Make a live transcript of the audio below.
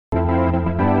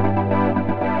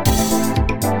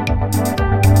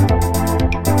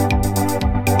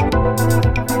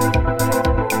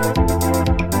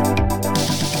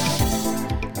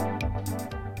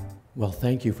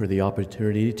thank you for the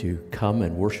opportunity to come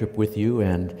and worship with you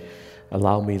and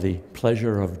allow me the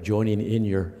pleasure of joining in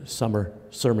your summer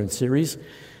sermon series.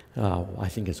 I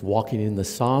think it's Walking in the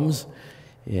Psalms,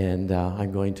 and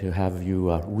I'm going to have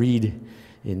you read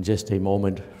in just a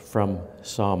moment from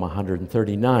Psalm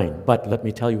 139. But let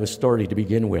me tell you a story to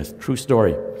begin with, true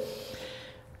story.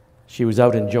 She was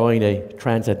out enjoying a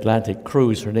transatlantic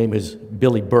cruise. Her name is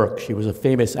Billie Burke. She was a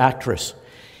famous actress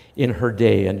in her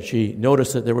day, and she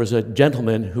noticed that there was a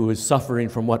gentleman who was suffering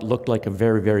from what looked like a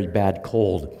very, very bad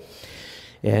cold.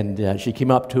 And she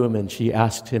came up to him and she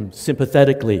asked him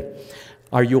sympathetically,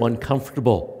 "Are you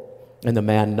uncomfortable?" And the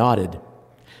man nodded.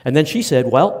 And then she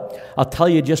said, "Well, I'll tell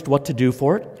you just what to do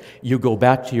for it. You go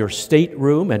back to your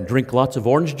stateroom and drink lots of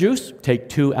orange juice, take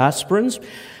 2 aspirins,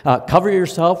 cover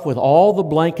yourself with all the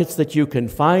blankets that you can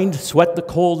find, sweat the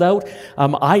cold out.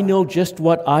 I know just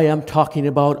what I am talking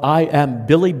about. I am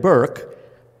Billie Burke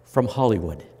from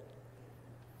Hollywood."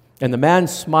 And the man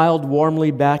smiled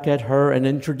warmly back at her and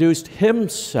introduced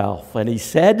himself. And he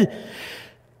said,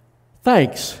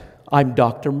 "Thanks, I'm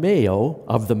Dr. Mayo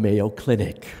of the Mayo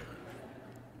Clinic."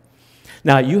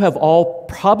 Now, you have all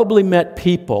probably met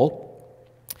people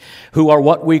who are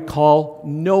what we call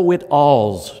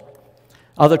know-it-alls.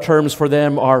 Other terms for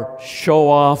them are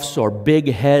show-offs or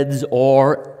big heads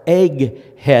or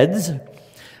eggheads.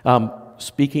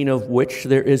 Speaking of which,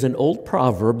 there is an old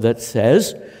proverb that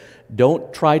says,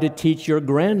 "Don't try to teach your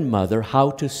grandmother how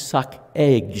to suck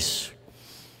eggs."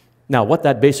 Now, what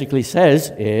that basically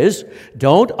says is,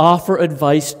 don't offer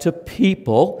advice to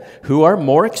people who are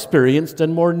more experienced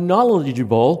and more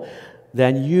knowledgeable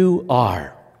than you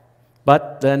are.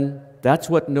 But then, that's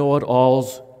what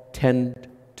know-it-alls tend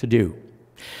to do.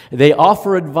 They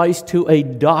offer advice to a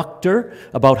doctor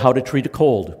about how to treat a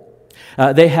cold.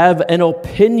 They have an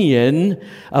opinion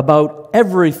about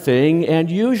everything, and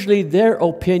usually their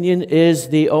opinion is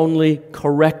the only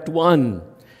correct one.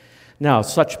 Now,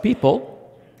 such people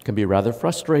can be rather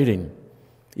frustrating,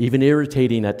 even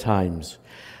irritating at times.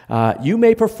 You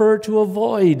may prefer to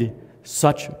avoid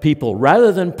such people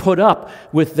rather than put up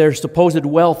with their supposed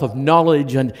wealth of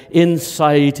knowledge and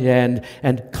insight and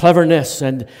cleverness.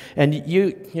 And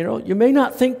you may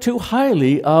not think too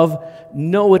highly of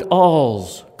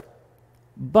know-it-alls.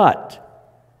 But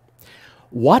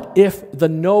what if the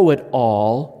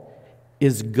know-it-all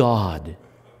is God?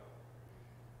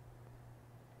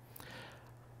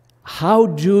 How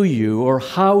do you or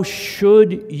how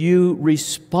should you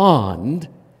respond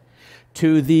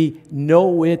to the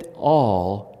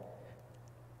know-it-all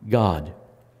God?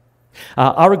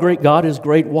 Our great God is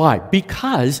great. Why?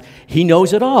 Because He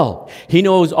knows it all. He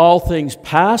knows all things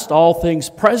past, all things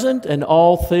present, and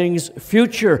all things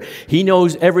future. He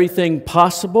knows everything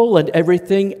possible and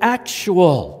everything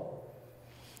actual.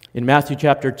 In Matthew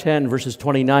chapter 10, verses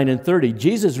 29 and 30,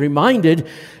 Jesus reminded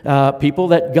people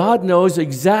that God knows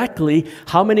exactly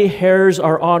how many hairs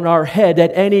are on our head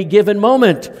at any given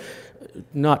moment.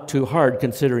 Not too hard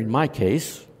considering my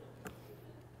case.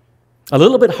 A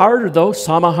little bit harder though,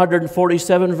 Psalm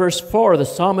 147 verse 4, the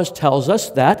psalmist tells us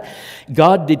that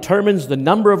God determines the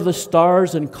number of the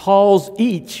stars and calls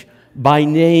each by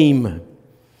name.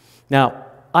 Now,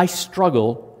 I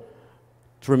struggle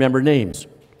to remember names.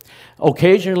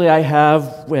 Occasionally I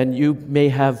have, and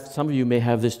some of you may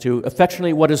have this too,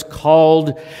 affectionately what is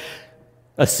called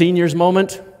a senior's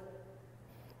moment.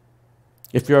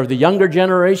 If you're of the younger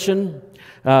generation,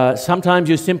 sometimes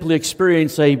you simply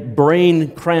experience a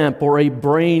brain cramp or a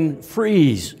brain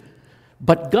freeze.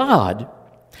 But God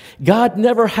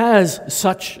never has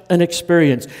such an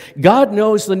experience. God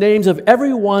knows the names of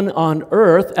everyone on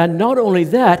earth, and not only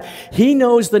that, He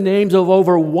knows the names of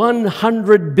over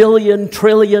 100 billion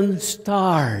trillion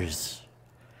stars.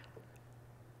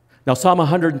 Now, Psalm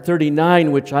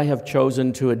 139, which I have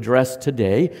chosen to address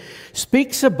today,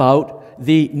 speaks about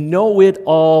the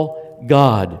know-it-all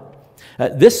God.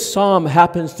 This psalm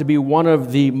happens to be one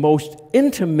of the most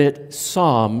intimate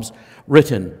psalms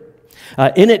written.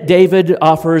 In it, David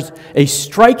offers a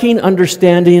striking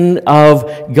understanding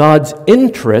of God's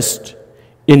interest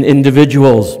in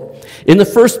individuals. In the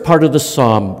first part of the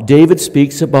psalm, David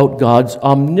speaks about God's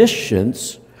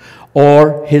omniscience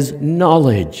or His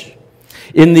knowledge.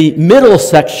 In the middle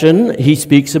section, he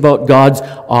speaks about God's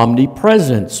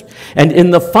omnipresence. And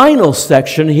in the final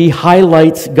section, he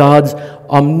highlights God's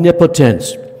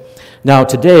omnipotence. Now,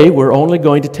 today, we're only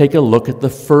going to take a look at the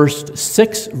first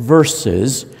 6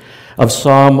 verses of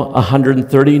Psalm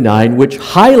 139, which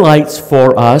highlights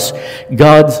for us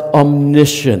God's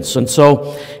omniscience. And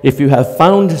so, if you have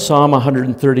found Psalm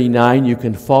 139, you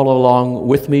can follow along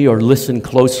with me or listen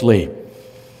closely.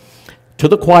 To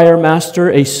the choir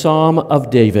master, a psalm of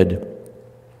David.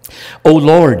 O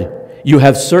Lord, you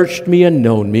have searched me and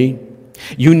known me.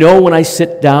 You know when I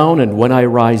sit down and when I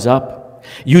rise up.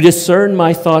 You discern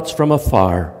my thoughts from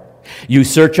afar. You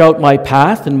search out my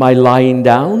path and my lying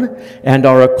down, and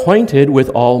are acquainted with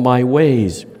all my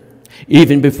ways.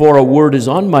 Even before a word is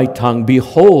on my tongue,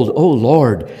 behold, O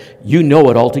Lord, you know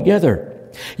it altogether.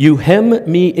 You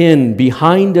hem me in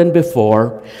behind and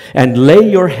before, and lay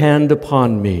your hand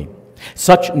upon me.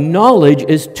 Such knowledge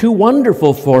is too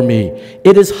wonderful for me.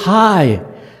 It is high.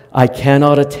 I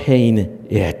cannot attain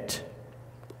it.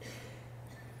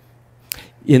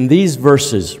 In these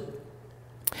verses,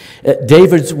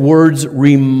 David's words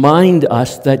remind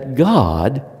us that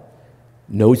God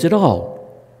knows it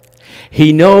all.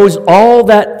 He knows all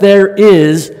that there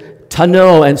is to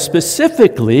know, and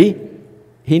specifically,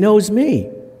 He knows me.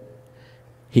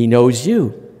 He knows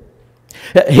you.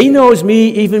 He knows me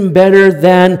even better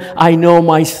than I know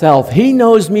myself. He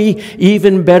knows me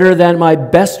even better than my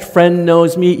best friend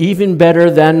knows me, even better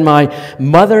than my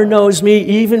mother knows me,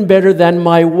 even better than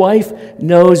my wife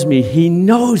knows me. He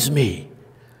knows me.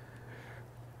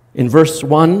 In verse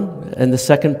 1 and the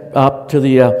second up to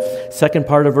the second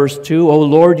part of verse 2, O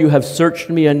Lord, you have searched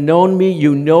me and known me.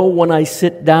 You know when I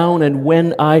sit down and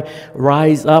when I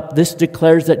rise up. This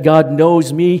declares that God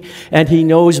knows me and He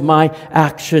knows my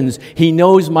actions. He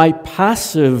knows my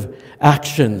passive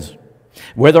actions,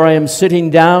 whether I am sitting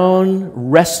down,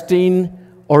 resting,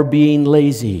 or being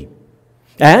lazy.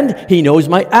 And He knows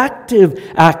my active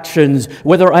actions,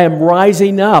 whether I am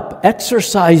rising up,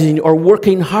 exercising, or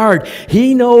working hard.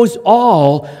 He knows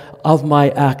all of my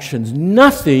actions.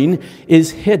 Nothing is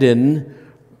hidden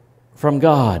from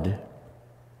God.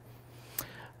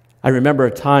 I remember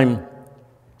a time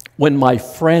when my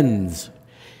friends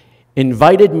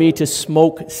invited me to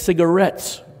smoke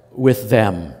cigarettes with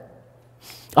them.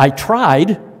 I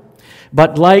tried,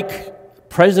 but like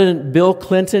President Bill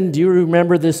Clinton, do you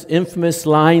remember this infamous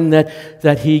line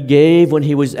that he gave when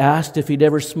he was asked if he'd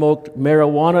ever smoked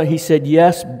marijuana? He said,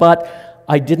 yes, but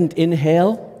I didn't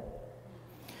inhale.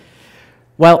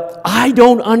 Well, I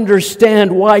don't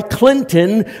understand why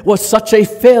Clinton was such a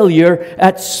failure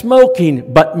at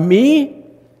smoking, but me?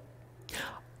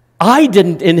 I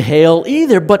didn't inhale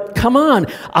either, but come on,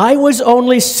 I was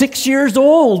only 6 years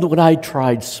old when I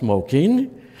tried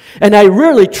smoking. And I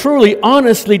really, truly,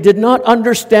 honestly did not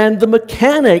understand the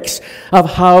mechanics of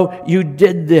how you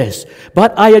did this.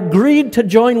 But I agreed to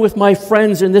join with my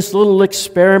friends in this little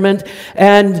experiment.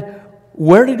 And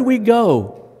where did we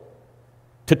go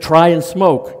to try and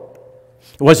smoke?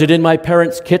 Was it in my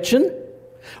parents' kitchen?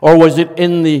 Or was it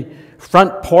in the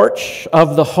front porch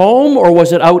of the home? Or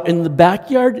was it out in the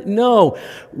backyard? No.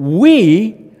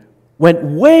 We went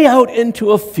way out into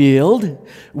a field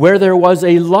where there was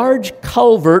a large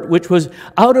culvert which was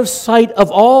out of sight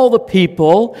of all the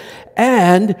people,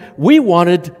 and we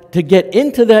wanted to get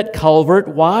into that culvert.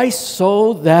 Why?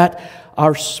 So that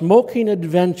our smoking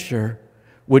adventure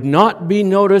would not be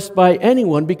noticed by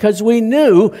anyone, because we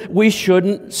knew we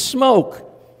shouldn't smoke.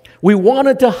 We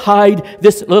wanted to hide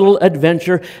this little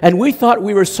adventure, and we thought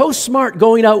we were so smart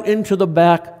going out into the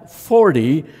back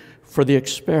 40 for the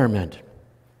experiment.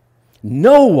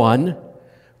 No one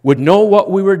would know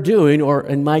what we were doing, or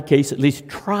in my case, at least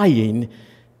trying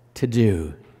to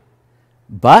do.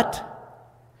 But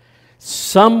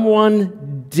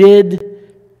someone did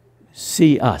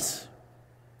see us.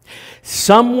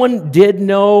 Someone did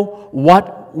know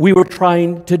what we were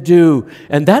trying to do,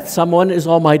 and that someone is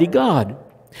Almighty God.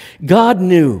 God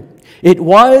knew. It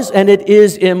was and it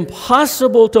is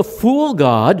impossible to fool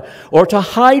God or to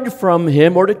hide from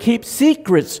Him or to keep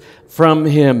secrets from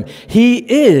Him. He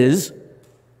is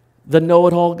the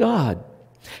know-it-all God.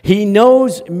 He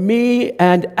knows me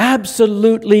and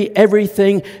absolutely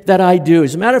everything that I do.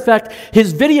 As a matter of fact,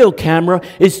 His video camera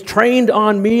is trained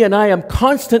on me, and I am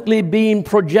constantly being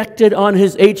projected on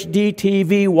His HD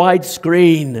TV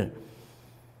widescreen.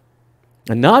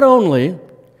 And not only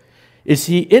is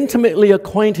He intimately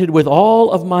acquainted with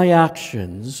all of my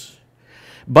actions,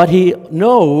 but He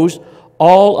knows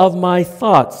all of my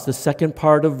thoughts. The second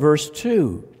part of verse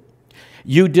 2.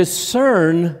 You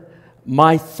discern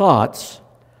my thoughts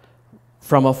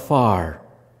from afar.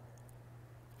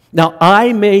 Now,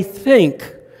 I may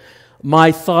think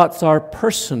my thoughts are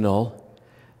personal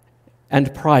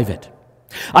and private.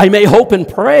 I may hope and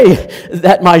pray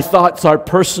that my thoughts are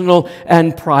personal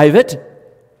and private,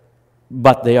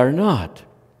 but they are not.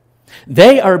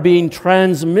 They are being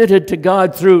transmitted to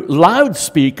God through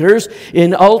loudspeakers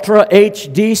in Ultra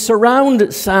HD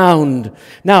surround sound.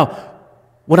 Now,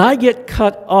 When I get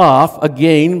cut off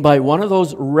again by one of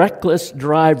those reckless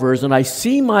drivers and I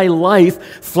see my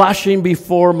life flashing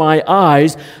before my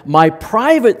eyes, my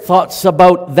private thoughts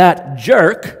about that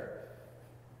jerk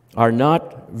are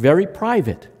not very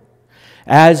private,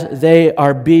 as they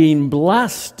are being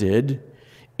blasted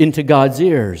into God's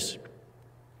ears.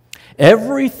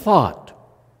 Every thought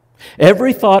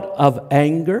of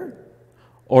anger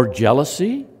or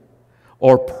jealousy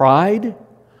or pride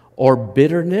or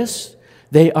bitterness,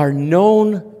 they are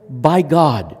known by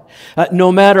God.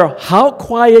 No matter how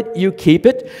quiet you keep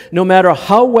it, no matter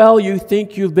how well you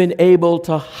think you've been able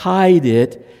to hide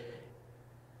it,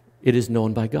 it is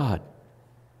known by God.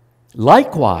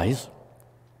 Likewise,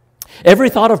 every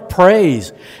thought of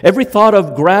praise, every thought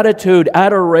of gratitude,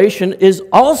 adoration is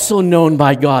also known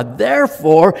by God.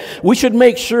 Therefore, we should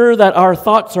make sure that our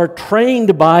thoughts are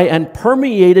trained by and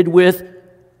permeated with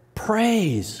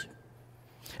praise.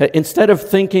 Instead of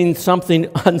thinking something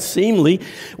unseemly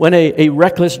when a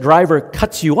reckless driver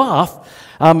cuts you off,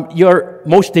 your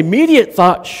most immediate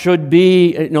thought should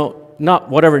be, not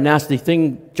whatever nasty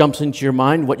thing jumps into your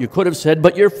mind, what you could have said,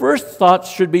 but your first thoughts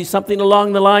should be something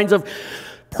along the lines of,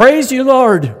 "Praise you,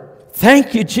 Lord.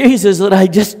 Thank you, Jesus, that I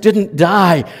just didn't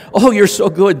die. Oh, you're so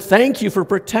good. Thank you for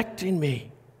protecting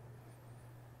me."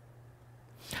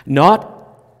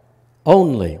 Not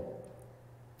only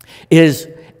is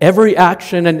every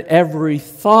action and every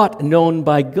thought known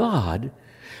by God,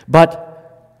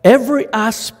 but every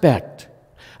aspect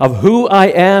of who I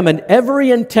am and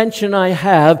every intention I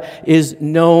have is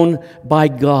known by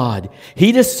God.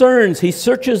 He discerns, He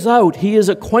searches out, He is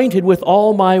acquainted with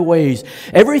all my ways.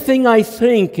 Everything I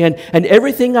think and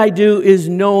everything I do is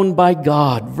known by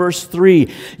God. Verse 3,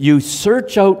 "You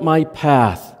search out my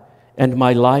path and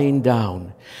my lying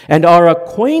down, and are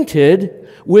acquainted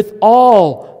with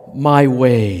all my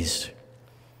ways."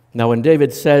 Now, when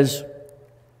David says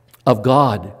of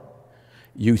God,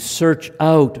 "You search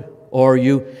out," or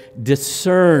 "you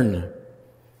discern,"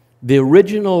 the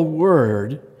original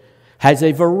word has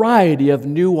a variety of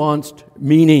nuanced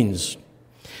meanings.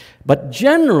 But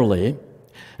generally,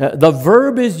 the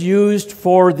verb is used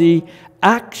for the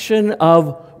action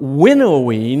of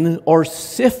winnowing or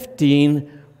sifting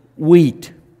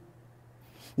wheat.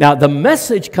 Now, the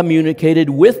message communicated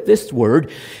with this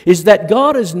word is that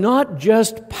God is not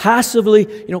just passively,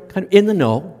 kind of in the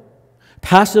know,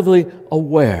 passively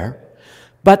aware,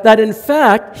 but that in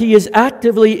fact He is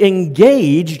actively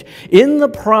engaged in the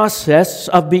process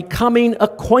of becoming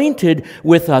acquainted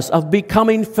with us, of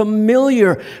becoming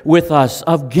familiar with us,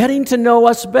 of getting to know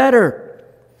us better.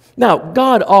 Now,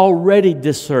 God already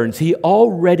discerns. He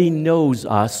already knows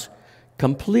us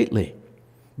completely.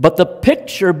 But the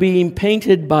picture being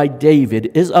painted by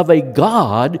David is of a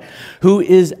God who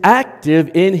is active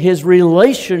in His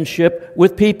relationship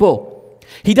with people.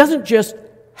 He doesn't just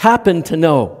happen to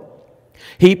know.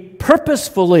 He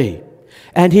purposefully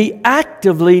and He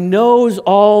actively knows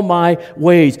all my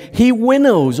ways. He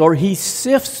winnows or He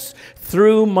sifts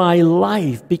through my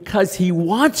life because He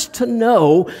wants to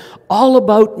know all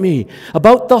about me,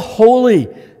 about the holy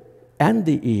and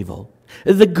the evil,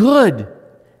 the good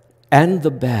and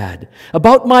the bad,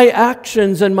 about my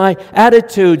actions and my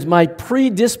attitudes, my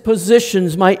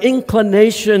predispositions, my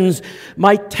inclinations,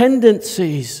 my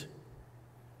tendencies.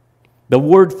 The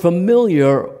word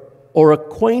familiar or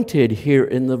acquainted here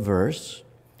in the verse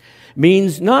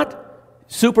means not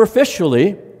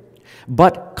superficially,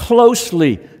 but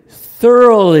closely,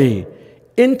 thoroughly,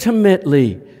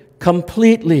 intimately,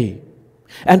 completely.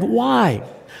 And why?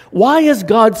 Why is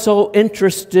God so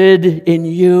interested in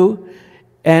you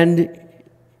and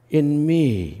in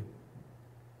me?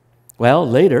 Well,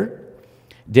 later,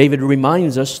 David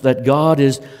reminds us that God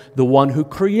is the one who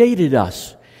created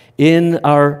us in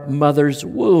our mother's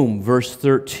womb. Verse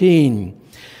 13,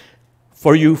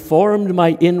 "For you formed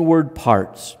my inward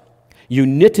parts. You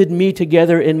knitted me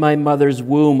together in my mother's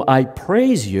womb. I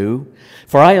praise you,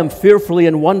 for I am fearfully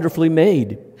and wonderfully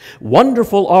made.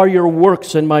 Wonderful are your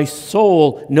works, and my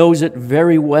soul knows it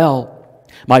very well.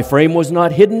 My frame was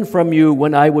not hidden from you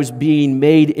when I was being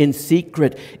made in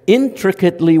secret,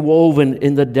 intricately woven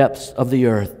in the depths of the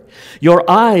earth. Your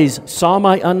eyes saw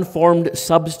my unformed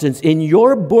substance. In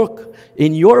your book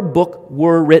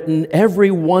were written,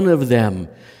 every one of them,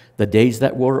 the days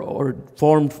that were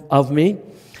formed of me."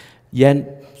 Say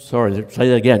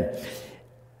that again.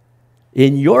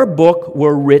 "In your book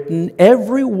were written,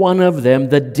 every one of them,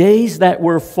 the days that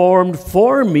were formed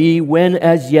for me, when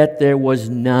as yet there was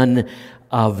none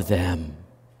of them."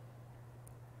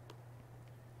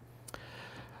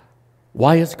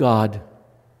 Why is God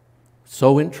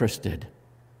so interested?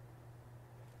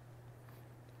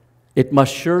 it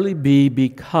must surely be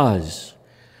because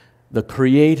the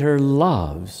Creator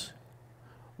loves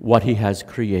what He has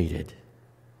created.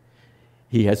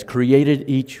 He has created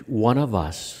each one of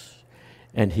us,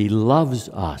 and He loves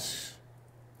us.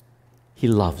 He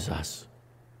loves us.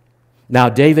 Now,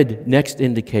 David next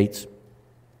indicates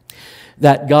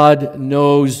that God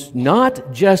knows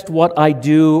not just what I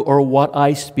do or what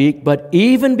I speak, but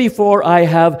even before I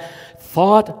have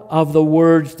thought of the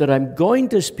words that I'm going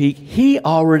to speak, He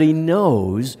already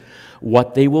knows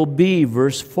what they will be.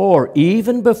 Verse 4,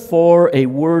 even before a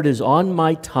word is on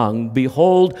my tongue,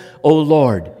 behold, O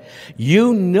Lord,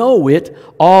 you know it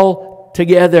all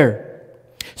together.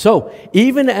 So,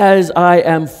 even as I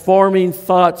am forming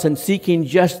thoughts and seeking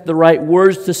just the right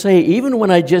words to say, even when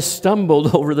I just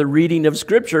stumbled over the reading of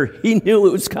Scripture, He knew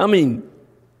it was coming.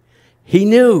 He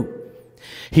knew.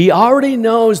 He already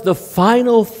knows the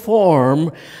final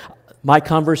form my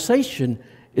conversation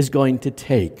is going to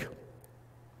take.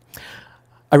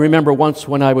 I remember once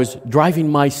when I was driving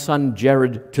my son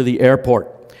Jared to the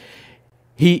airport,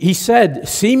 he said,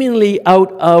 seemingly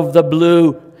out of the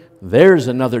blue, "There's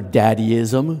another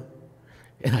daddyism."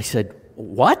 And I said,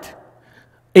 "What?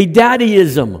 A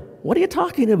daddyism? What are you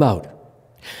talking about?"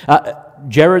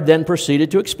 Jared then proceeded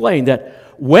to explain that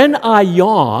when I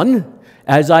yawn,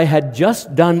 as I had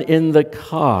just done in the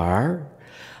car,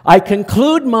 I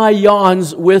conclude my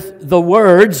yawns with the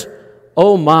words,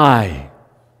 "Oh my."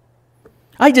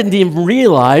 I didn't even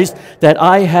realize that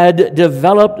I had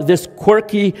developed this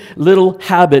quirky little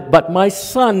habit, but my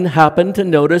son happened to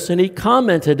notice and he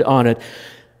commented on it.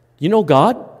 You know,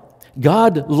 God,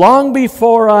 long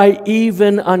before I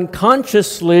even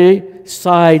unconsciously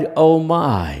sighed, "Oh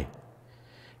my,"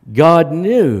 God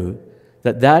knew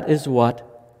that that is what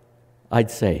I'd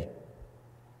say.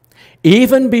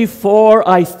 Even before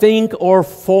I think or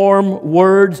form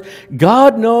words,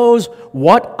 God knows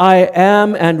what I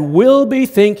am and will be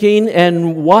thinking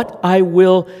and what I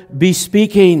will be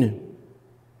speaking.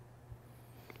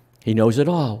 He knows it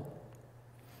all.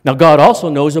 Now, God also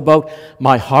knows about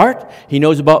my heart. He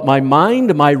knows about my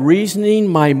mind, my reasoning,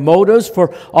 my motives,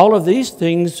 for all of these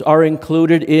things are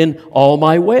included in all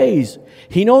my ways.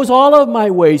 He knows all of my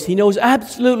ways. He knows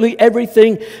absolutely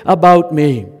everything about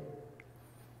me.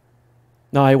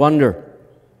 Now, I wonder,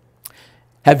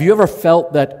 have you ever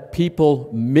felt that people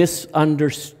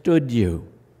misunderstood you?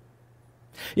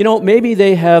 You know, maybe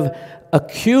they have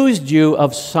accused you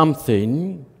of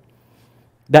something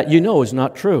that you know is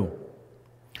not true.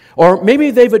 Or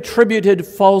maybe they've attributed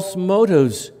false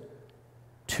motives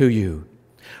to you.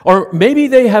 Or maybe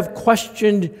they have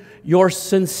questioned your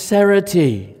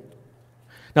sincerity.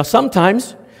 Now,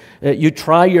 sometimes you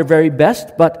try your very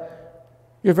best, but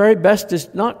your very best is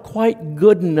not quite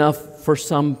good enough for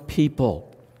some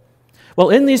people. Well,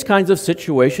 in these kinds of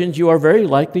situations, you are very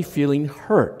likely feeling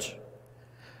hurt.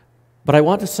 But I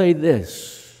want to say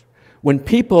this. When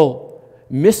people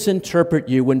misinterpret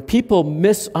you, when people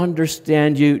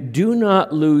misunderstand you, do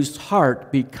not lose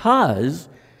heart, because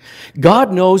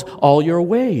God knows all your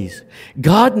ways.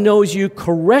 God knows you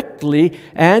correctly,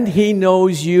 and He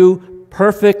knows you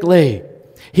perfectly.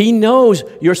 He knows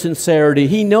your sincerity.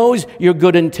 He knows your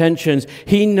good intentions.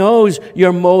 He knows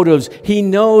your motives. He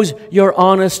knows your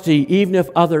honesty, even if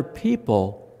other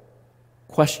people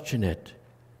question it.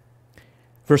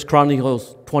 1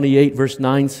 Chronicles 28, verse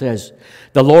 9 says,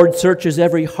 "The Lord searches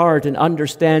every heart and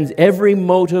understands every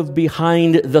motive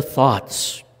behind the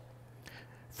thoughts."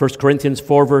 1 Corinthians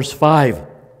 4, verse 5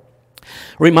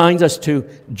 reminds us to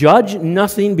judge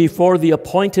nothing before the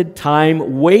appointed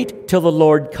time. Wait till the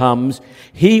Lord comes.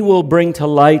 He will bring to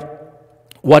light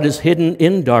what is hidden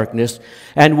in darkness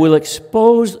and will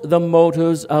expose the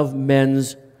motives of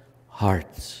men's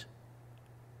hearts.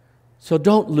 So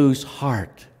don't lose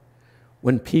heart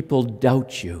when people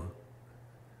doubt you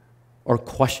or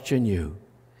question you.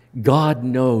 God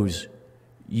knows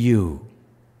you.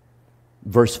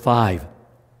 Verse 5.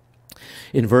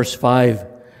 In verse 5,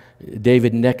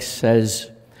 David next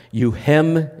says, "You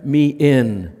hem me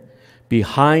in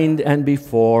behind and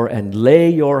before, and lay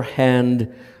your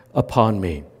hand upon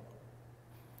me."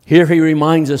 Here he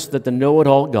reminds us that the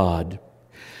know-it-all God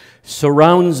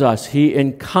surrounds us. He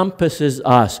encompasses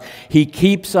us. He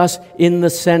keeps us in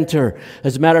the center.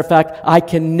 As a matter of fact, I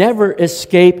can never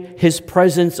escape His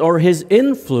presence or His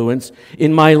influence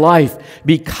in my life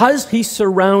because He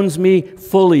surrounds me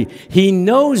fully. He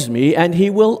knows me, and He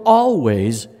will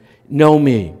always know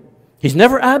me. He's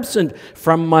never absent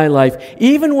from my life,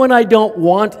 even when I don't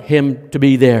want Him to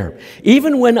be there,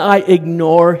 even when I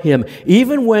ignore Him,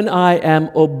 even when I am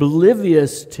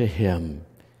oblivious to Him.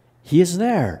 He is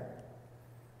there.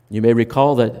 You may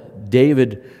recall that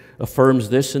David affirms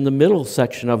this in the middle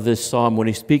section of this psalm when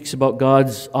he speaks about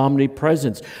God's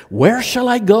omnipresence. Where shall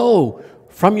I go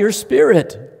from your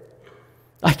Spirit?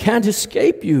 I can't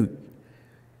escape you.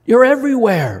 You're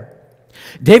everywhere.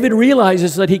 David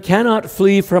realizes that he cannot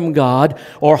flee from God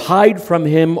or hide from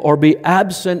Him or be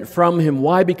absent from Him.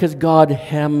 Why? Because God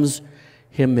hems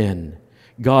him in.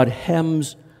 God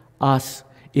hems us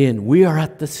in. We are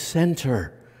at the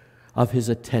center of His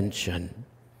attention.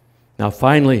 Now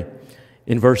finally,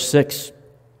 in verse 6,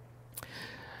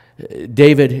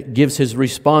 David gives his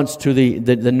response to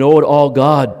the know-it-all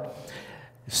God.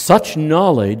 Such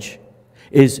knowledge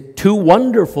is too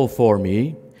wonderful for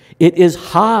me. It is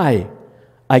high.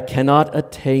 I cannot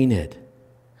attain it.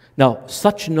 Now,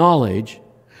 such knowledge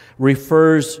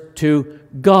refers to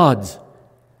God's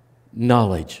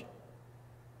knowledge.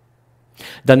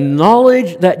 The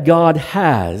knowledge that God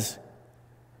has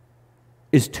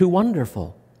is too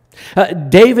wonderful.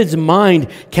 David's mind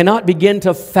cannot begin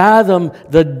to fathom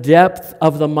the depth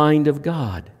of the mind of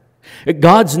God.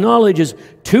 God's knowledge is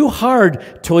too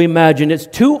hard to imagine. It's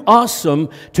too awesome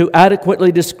to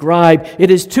adequately describe. It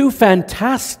is too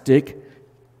fantastic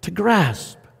to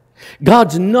grasp.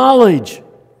 God's knowledge,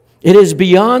 it is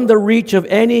beyond the reach of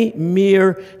any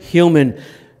mere human.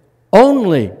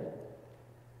 Only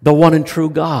the one and true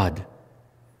God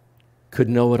could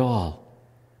know it all.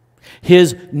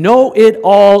 His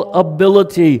know-it-all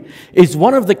ability is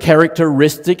one of the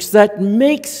characteristics that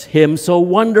makes Him so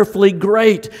wonderfully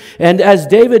great. And as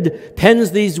David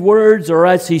pens these words, or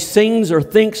as he sings or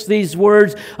thinks these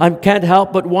words, I can't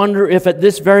help but wonder if at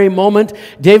this very moment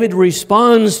David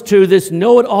responds to this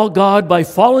know-it-all God by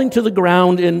falling to the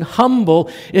ground in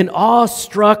humble, in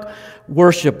awestruck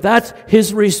worship. That's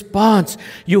his response.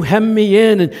 You hem me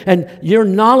in, and your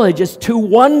knowledge is too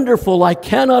wonderful. I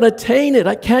cannot attain it.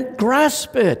 I can't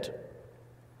grasp it.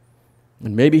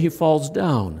 And maybe he falls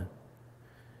down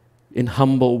in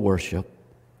humble worship.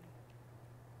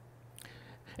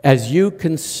 As you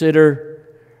consider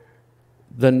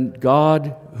the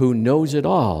God who knows it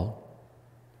all,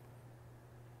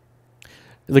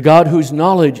 the God whose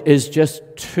knowledge is just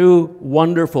too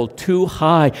wonderful, too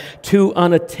high, too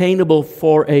unattainable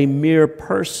for a mere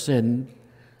person,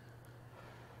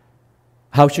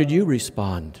 how should you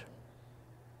respond?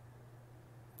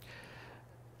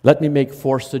 Let me make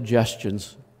 4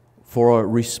 suggestions for a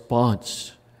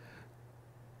response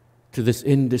to this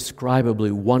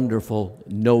indescribably wonderful,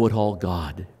 know-it-all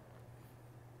God.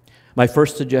 My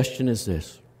first suggestion is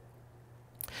this.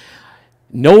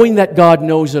 Knowing that God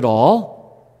knows it all,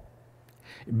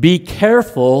 be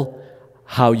careful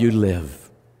how you live.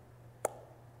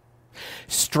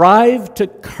 Strive to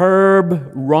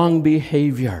curb wrong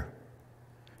behavior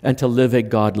and to live a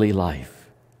godly life.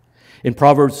 In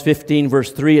Proverbs 15,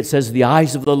 verse 3, it says, "The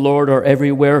eyes of the Lord are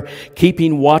everywhere,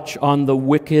 keeping watch on the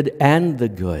wicked and the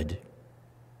good."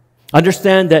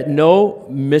 Understand that no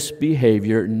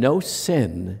misbehavior, no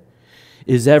sin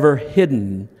is ever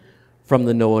hidden from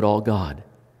the know-it-all God.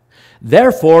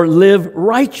 Therefore, live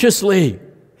righteously.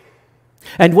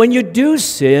 And when you do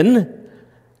sin,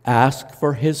 ask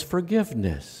for His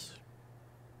forgiveness.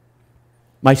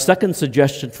 My second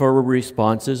suggestion for a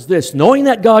response is this. Knowing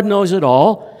that God knows it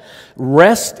all,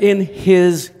 rest in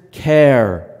His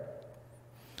care.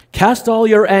 Cast all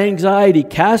your anxiety,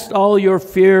 cast all your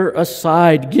fear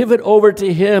aside. Give it over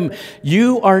to Him.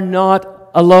 You are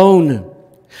not alone.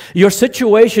 Your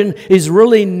situation is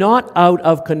really not out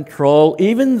of control,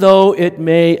 even though it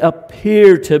may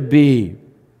appear to be.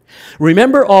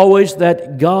 Remember always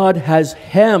that God has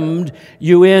hemmed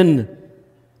you in.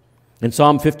 In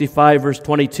Psalm 55, verse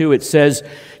 22, it says,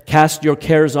 "Cast your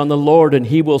cares on the Lord, and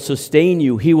He will sustain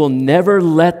you. He will never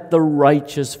let the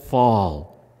righteous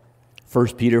fall."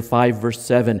 1 Peter 5, verse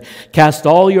 7, "Cast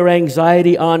all your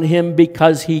anxiety on Him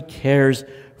because He cares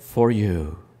for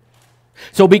you."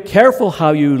 So be careful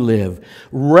how you live.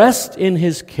 Rest in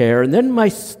His care. And then my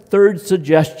third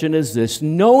suggestion is this.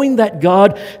 Knowing that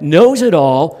God knows it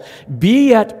all,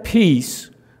 be at peace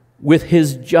with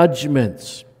His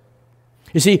judgments.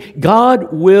 You see,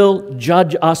 God will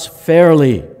judge us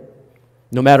fairly,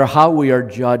 no matter how we are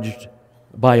judged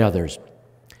by others.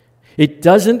 It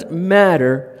doesn't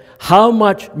matter how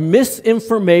much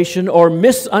misinformation or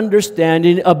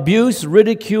misunderstanding, abuse,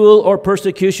 ridicule, or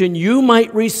persecution you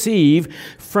might receive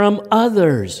from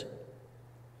others.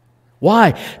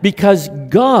 Why? Because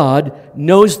God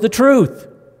knows the truth.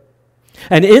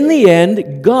 And in the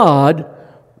end, God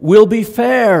will be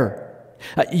fair.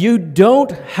 You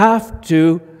don't have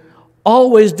to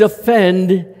always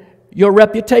defend your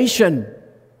reputation.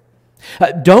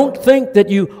 Don't think that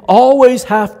you always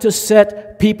have to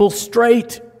set people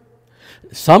straight.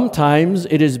 sometimes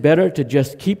it is better to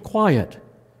just keep quiet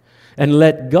and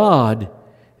let God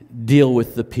deal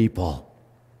with the people.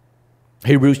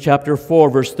 Hebrews chapter 4,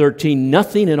 verse 13,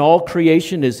 nothing in all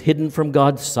creation is hidden from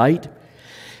God's sight.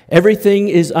 Everything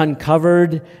is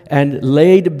uncovered and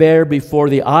laid bare before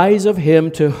the eyes of Him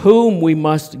to whom we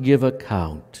must give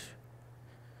account.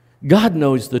 God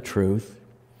knows the truth.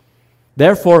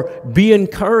 Therefore, be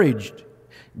encouraged,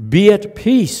 be at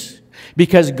peace,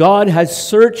 because God has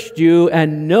searched you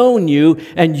and known you,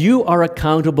 and you are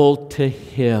accountable to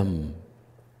Him.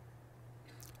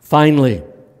 Finally,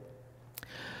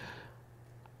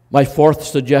 my fourth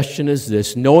suggestion is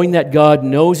this: knowing that God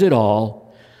knows it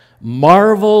all,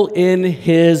 marvel in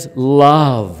His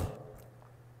love.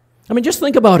 I mean, just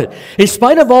think about it. In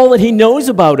spite of all that He knows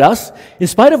about us, in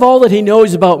spite of all that He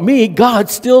knows about me, God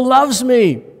still loves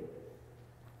me.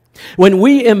 When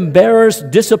we embarrass,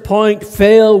 disappoint,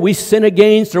 fail, we sin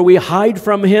against, or we hide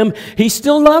from Him, He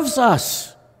still loves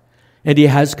us, and He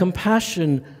has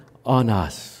compassion on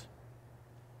us.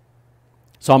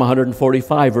 Psalm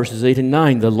 145, verses 8 and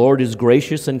 9, the Lord is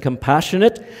gracious and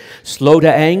compassionate, slow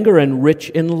to anger and rich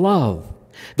in love.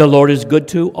 The Lord is good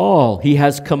to all. He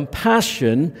has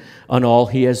compassion on all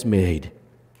He has made.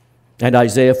 And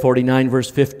Isaiah 49, verse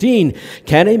 15,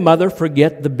 can a mother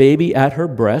forget the baby at her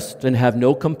breast and have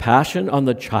no compassion on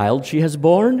the child she has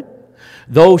borne?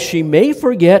 Though she may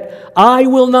forget, I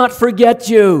will not forget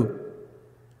you.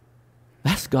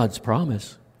 That's God's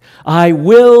promise. I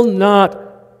will not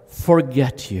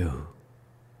forget you.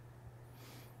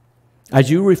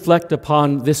 As you reflect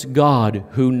upon this God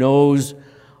who knows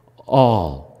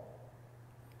all,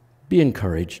 be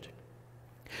encouraged.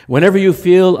 Whenever you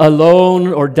feel alone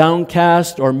or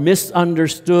downcast or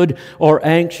misunderstood or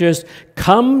anxious,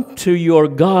 come to your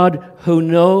God who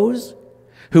knows,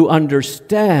 who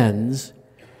understands,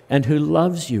 and who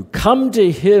loves you. Come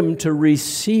to Him to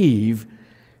receive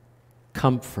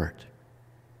comfort.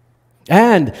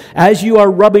 And as you are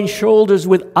rubbing shoulders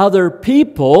with other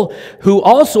people who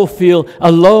also feel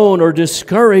alone or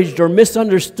discouraged or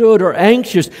misunderstood or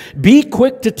anxious, be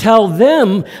quick to tell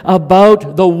them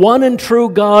about the one and true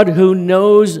God who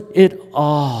knows it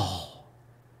all.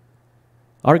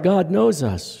 Our God knows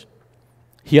us.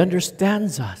 He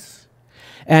understands us.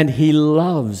 And He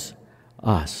loves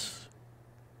us.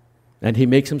 And He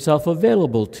makes Himself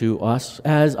available to us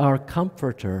as our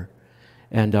comforter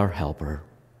and our helper.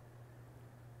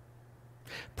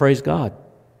 Praise God.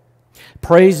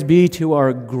 Praise be to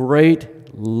our great,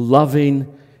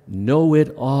 loving,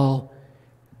 know-it-all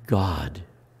God.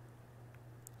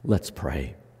 Let's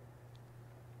pray.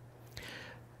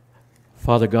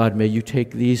 Father God, may You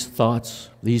take these thoughts,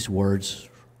 these words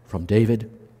from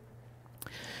David,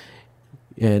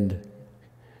 and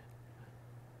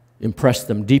impress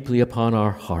them deeply upon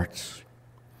our hearts.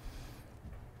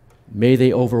 May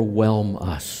they overwhelm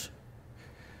us.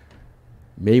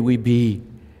 May we be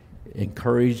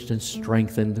encouraged and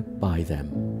strengthened by them.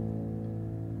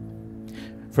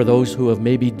 For those who have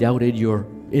maybe doubted Your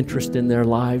interest in their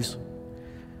lives,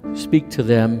 speak to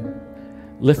them,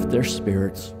 lift their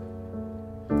spirits,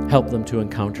 help them to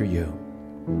encounter You.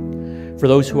 For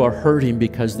those who are hurting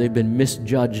because they've been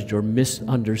misjudged or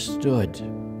misunderstood,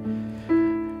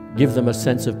 give them a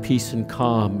sense of peace and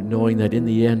calm, knowing that in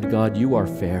the end, God, You are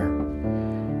fair.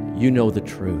 You know the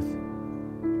truth.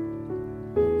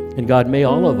 And God, may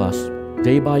all of us,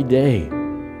 day by day,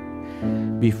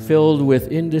 be filled with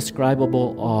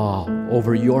indescribable awe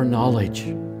over Your knowledge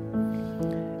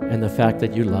and the fact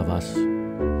that You love us.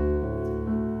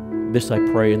 This I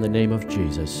pray in the name of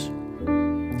Jesus.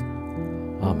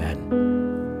 Amen.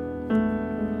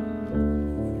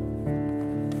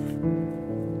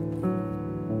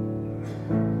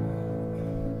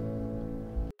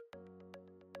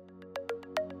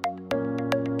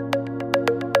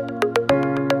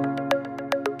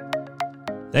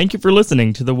 Thank you for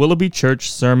listening to the Willoughby Church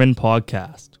Sermon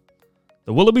Podcast.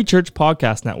 The Willoughby Church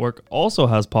Podcast Network also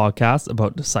has podcasts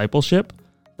about discipleship,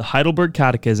 the Heidelberg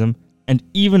Catechism, and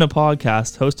even a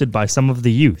podcast hosted by some of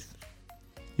the youth.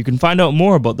 You can find out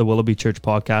more about the Willoughby Church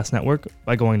Podcast Network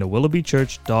by going to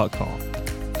willoughbychurch.com.